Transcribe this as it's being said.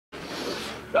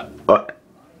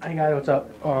Hey guys, what's up?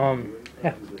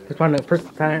 Yeah, just wanted to first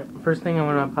thing I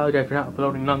want to apologize for not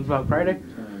uploading Nuns Vlog Friday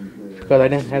because I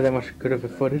didn't have that much good of a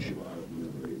footage.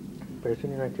 But it's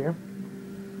sitting right here,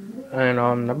 and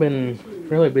I've been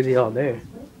really busy all day.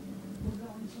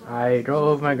 I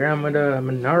drove my grandma to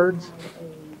Menards,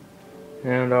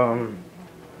 and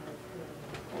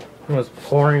it was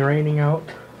pouring, raining out,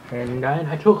 and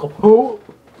I took a poop.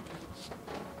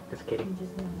 Just kidding.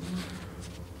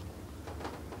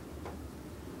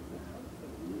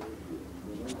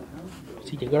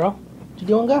 See you, girl. What you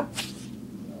doing, girl?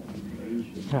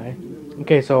 Hi.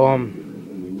 Okay, so I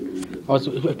was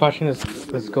watching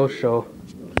this ghost show.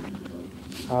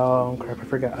 Crap, I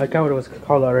forgot what it was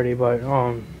called already, but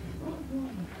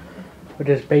with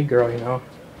this big girl, you know,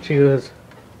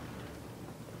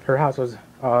 her house was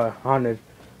haunted.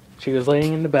 She was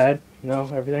laying in the bed, you know,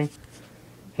 everything,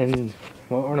 and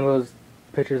one of those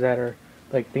pictures that are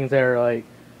like things that are like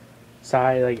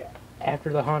like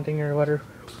after the haunting or whatever.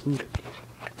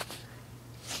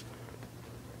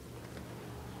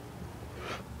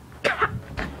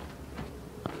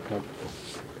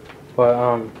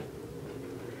 But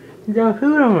the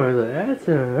food over there, that's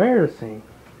embarrassing.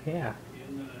 Yeah.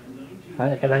 I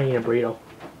need a burrito.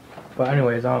 But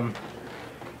anyways,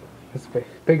 this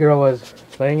big girl was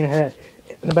laying in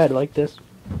the bed like this.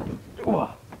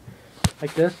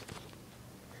 Like this.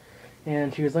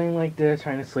 And she was laying like this,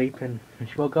 trying to sleep, and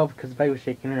she woke up because the bed was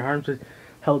shaking, and her arms was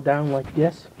held down like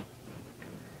this.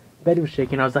 The bed was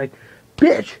shaking. I was like,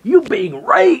 bitch, you being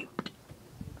raped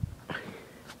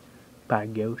by a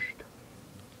ghost.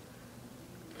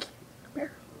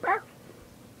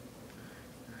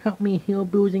 Help me, heal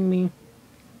bruising me.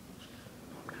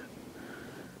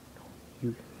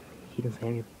 He didn't say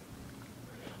anything.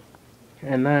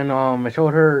 And then I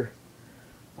showed her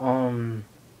I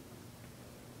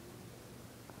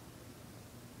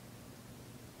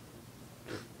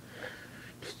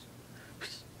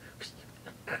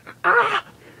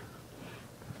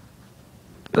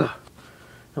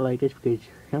like this because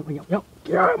yep,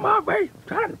 get out of my way, I'm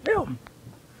trying to film.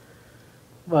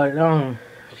 But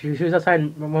she was outside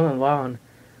on the lawn,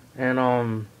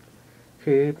 and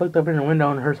she looked up in the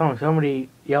window and heard somebody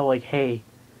yell like "Hey,"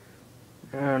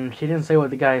 and she didn't say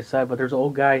what the guy said, but there's an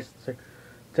old guy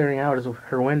staring out of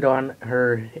her window in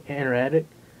her attic,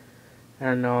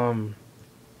 and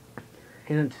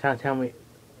he didn't tell me.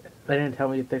 They didn't tell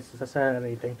me if they said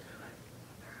anything.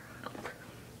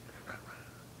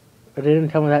 But they didn't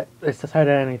tell me that they said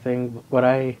anything. But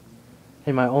I,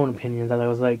 in my own opinion, that I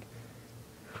was like,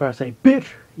 before I say, "Bitch,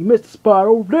 you missed the spot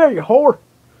over there, you whore,"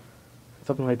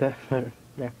 something like that.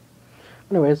 Yeah.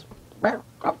 Anyways,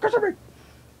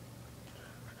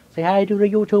 say hi to the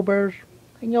YouTubers.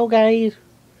 Hello, guys.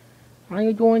 How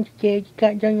you doing today? It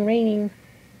got done raining.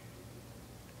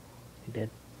 He did.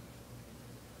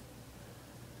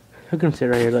 I can sit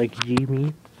right here like G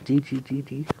me. G.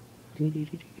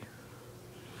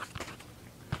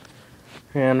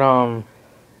 And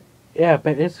yeah,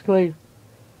 basically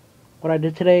what I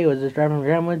did today was just driving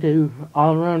grandma to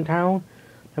all around town,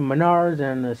 the Menards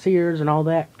and the Sears and all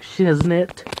that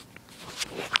shiznit.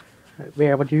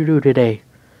 Yeah, what did you do today?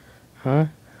 Huh?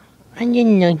 I did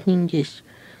nothing, just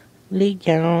lay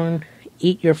down,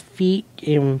 eat your feet,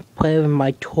 and play with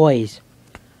my toys.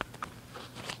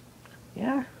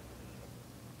 Yeah.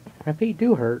 My feet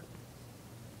do hurt.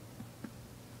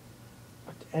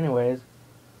 But anyways.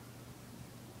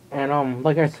 And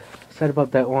like I said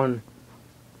about that one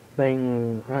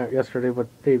thing not yesterday, but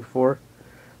the day before,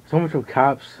 so much of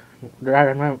cops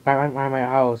driving by my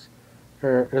house.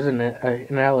 There's an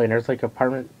alley, and there's like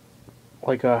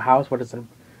like a house, but it's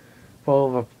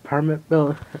full of apartment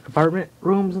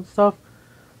rooms and stuff.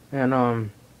 And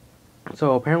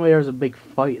so apparently there's a big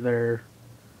fight there.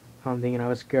 I'm thinking I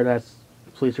was scared that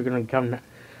police are gonna come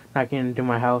knocking into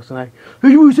my house, and like,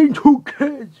 "Hey, you seen two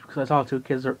kids?" Because I saw two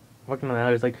kids walking on the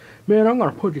alley. He's like, "Man, I'm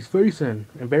gonna punch his face in."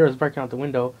 And Bear was breaking out the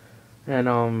window, and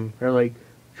they're like,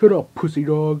 "Shut up, pussy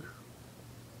dog."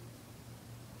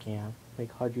 Yeah, they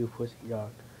called you pussy dog.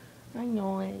 I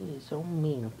know it is so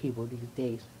mean of people these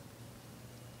days.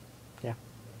 Yeah.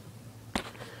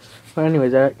 But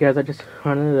anyways, guys, I just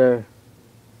wanted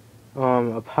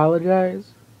to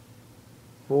apologize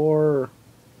for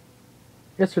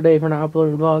yesterday for not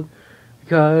uploading the vlog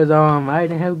because I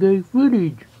didn't have good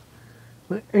footage.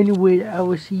 But anyway, I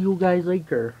will see you guys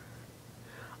later.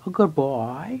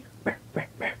 Goodbye.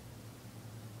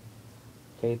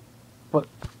 Okay, but